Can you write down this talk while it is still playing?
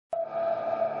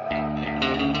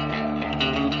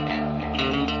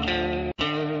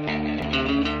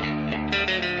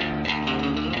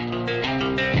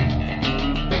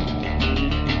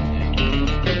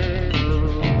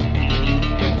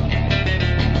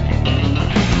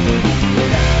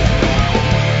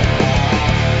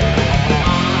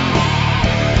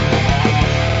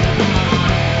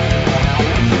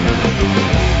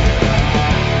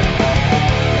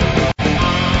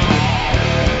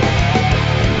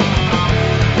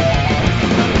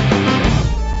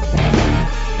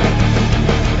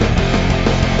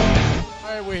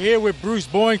Here with Bruce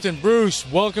Boyington.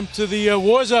 Bruce, welcome to the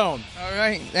Warzone. All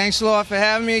right, thanks a lot for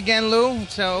having me again, Lou.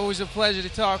 It's always a pleasure to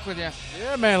talk with you.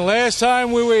 Yeah, man, last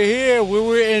time we were here, we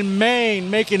were in Maine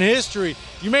making history.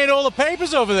 You made all the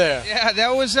papers over there. Yeah, that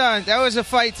was a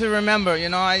fight to remember. You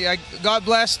know, I got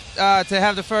blessed to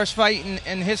have the first fight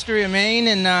in history of Maine,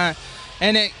 and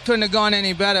it couldn't have gone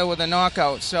any better with a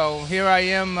knockout. So here I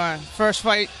am, first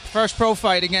pro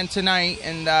fight again tonight,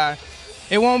 and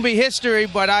it won't be history,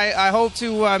 but I hope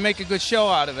to make a good show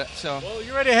out of it. So. Well,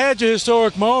 you already had your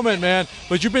historic moment, man,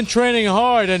 but you've been training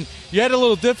hard, and you had a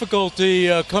little difficulty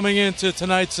coming into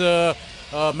tonight's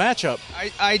matchup.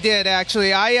 I did,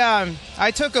 actually.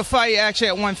 I took a fight actually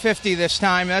at 150 this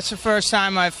time. That's the first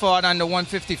time I've fought under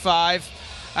 155.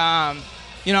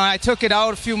 You know, I took it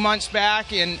out a few months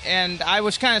back, and I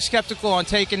was kind of skeptical on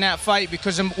taking that fight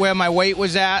because of where my weight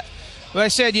was at. But I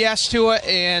said yes to it,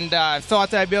 and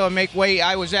thought that I'd be able to make weight.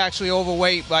 I was actually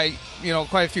overweight by, you know,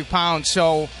 quite a few pounds.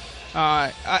 So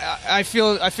I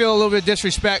feel a little bit of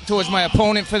disrespect towards my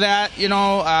opponent for that. You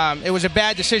know, it was a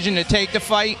bad decision to take the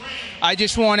fight. I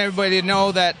just want everybody to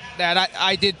know that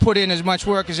I did put in as much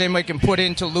work as anybody can put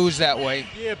in to lose that weight.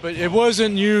 Yeah, but it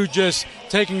wasn't you just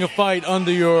taking a fight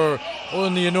under your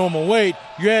normal weight.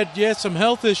 You had some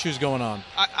health issues going on.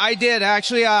 I did,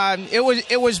 actually.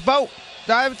 It was about,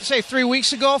 I would say 4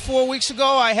 weeks ago,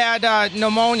 I had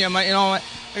pneumonia. I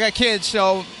got kids,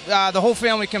 so the whole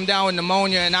family came down with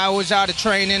pneumonia, and I was out of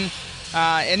training.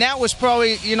 And that was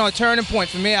probably, you know, a turning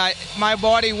point for me. My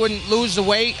body wouldn't lose the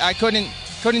weight. I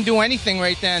couldn't do anything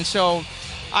right then. So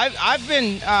I've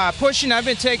been pushing. I've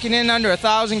been taking in under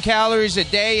 1,000 calories a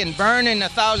day and burning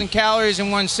 1,000 calories in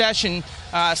one session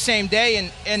same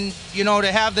day. And you know,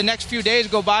 to have the next few days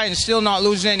go by and still not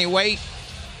losing any weight,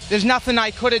 there's nothing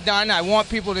I could have done. I want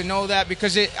people to know that,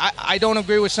 because I don't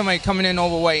agree with somebody coming in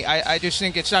overweight. I just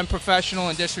think it's unprofessional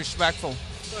and disrespectful.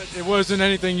 But it wasn't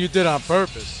anything you did on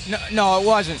purpose. No, it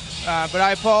wasn't. But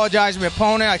I apologize to my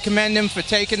opponent. I commend him for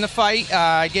taking the fight.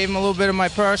 I gave him a little bit of my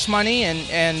purse money,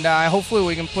 and hopefully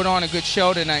we can put on a good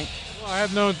show tonight. Well, I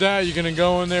have no doubt you're going to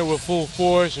go in there with full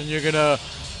force, and you're going to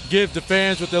give the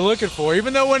fans what they're looking for.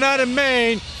 Even though we're not in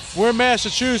Maine, we're in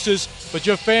Massachusetts, but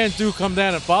your fans do come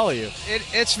down and follow you.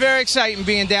 It's very exciting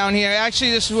being down here.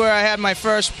 Actually, this is where I had my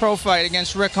first pro fight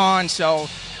against Rick Hahn, so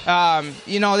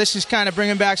you know, this is kind of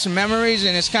bringing back some memories,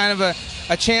 and it's kind of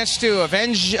a chance to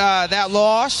avenge that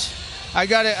loss. I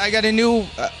got a new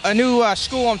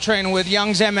school I'm training with,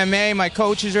 Young's MMA. My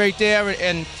coach is right there,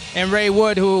 and Ray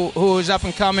Wood, who is up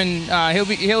and coming.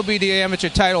 He'll be the amateur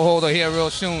title holder here real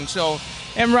soon. So.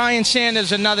 And Ryan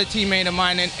Sanders, another teammate of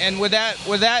mine, and with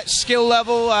that skill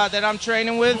level that I'm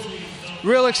training with,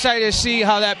 real excited to see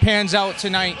how that pans out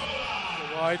tonight.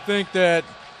 Well, I think that,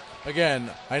 again,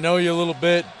 I know you a little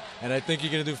bit, and I think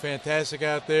you're going to do fantastic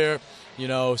out there. You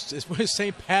know, it's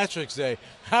St. Patrick's Day.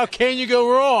 How can you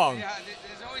go wrong? Yeah,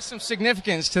 there's always some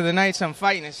significance to the nights I'm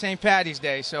fighting. It's St. Patty's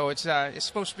Day, so it's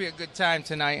supposed to be a good time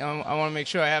tonight. I want to make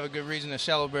sure I have a good reason to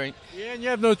celebrate. Yeah, and you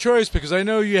have no choice, because I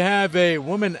know you have a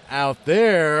woman out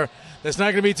there that's not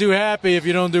going to be too happy if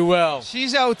you don't do well.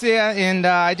 She's out there, and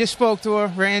I just spoke to her,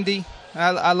 Randy.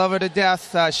 I love her to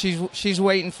death. She's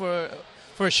waiting for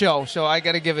a show, so I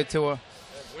got to give it to her.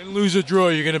 Win, lose, or draw,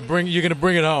 you're gonna bring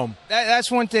it home.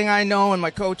 That's one thing I know, and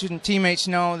my coaches and teammates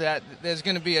know, that there's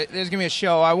gonna be a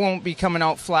show. I won't be coming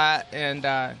out flat, and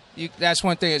that's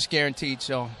one thing that's guaranteed.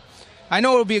 So I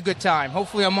know it'll be a good time.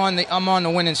 Hopefully, I'm on the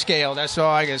winning scale. That's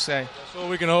all I gotta say. That's all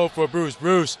we can hope for, Bruce.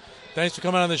 Bruce, thanks for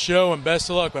coming on the show, and best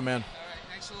of luck, my man. All right,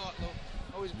 thanks a lot, Lou.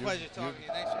 Always a pleasure talking to you.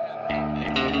 Thanks for having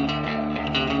me.